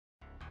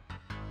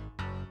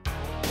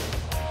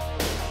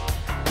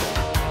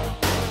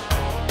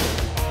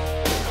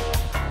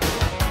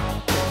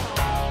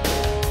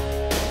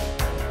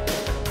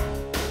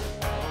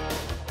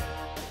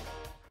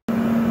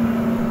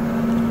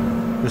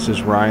This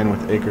is Ryan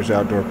with Acres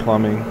Outdoor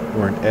Plumbing.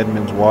 We're in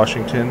Edmonds,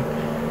 Washington,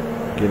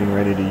 getting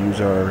ready to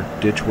use our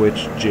Ditch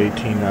Witch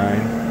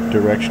JT9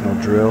 directional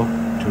drill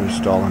to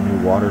install a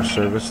new water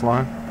service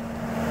line.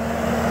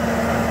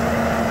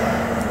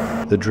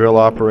 The drill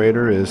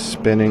operator is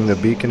spinning the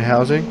beacon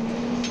housing,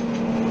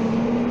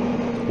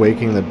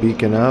 waking the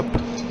beacon up,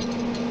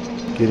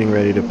 getting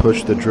ready to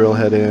push the drill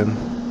head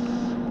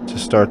in to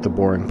start the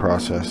boring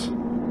process.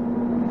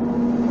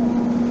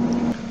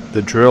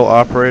 The drill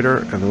operator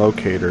and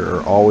locator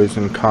are always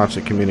in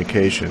constant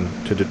communication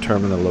to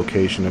determine the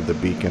location of the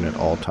beacon at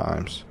all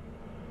times.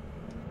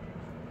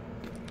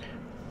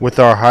 With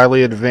our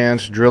highly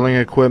advanced drilling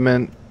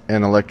equipment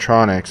and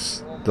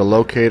electronics, the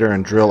locator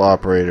and drill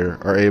operator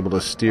are able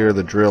to steer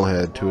the drill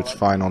head to its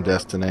final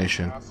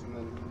destination.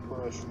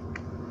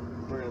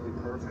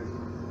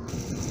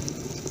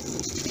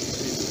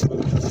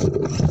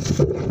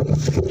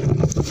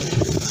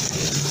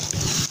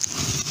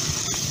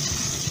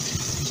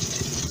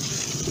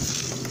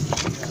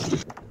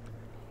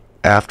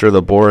 After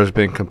the bore has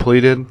been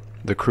completed,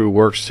 the crew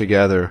works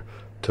together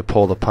to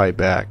pull the pipe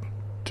back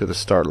to the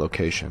start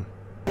location.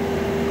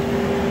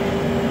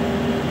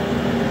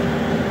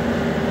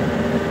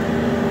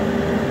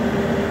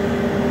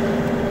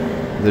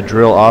 The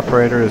drill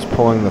operator is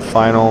pulling the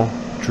final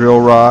drill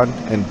rod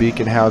and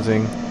beacon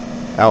housing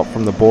out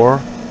from the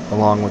bore,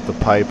 along with the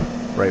pipe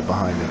right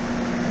behind it.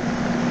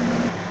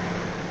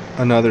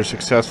 Another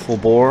successful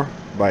bore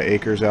by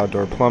Acres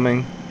Outdoor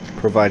Plumbing,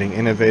 providing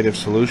innovative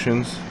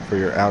solutions for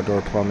your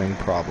outdoor plumbing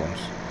problems.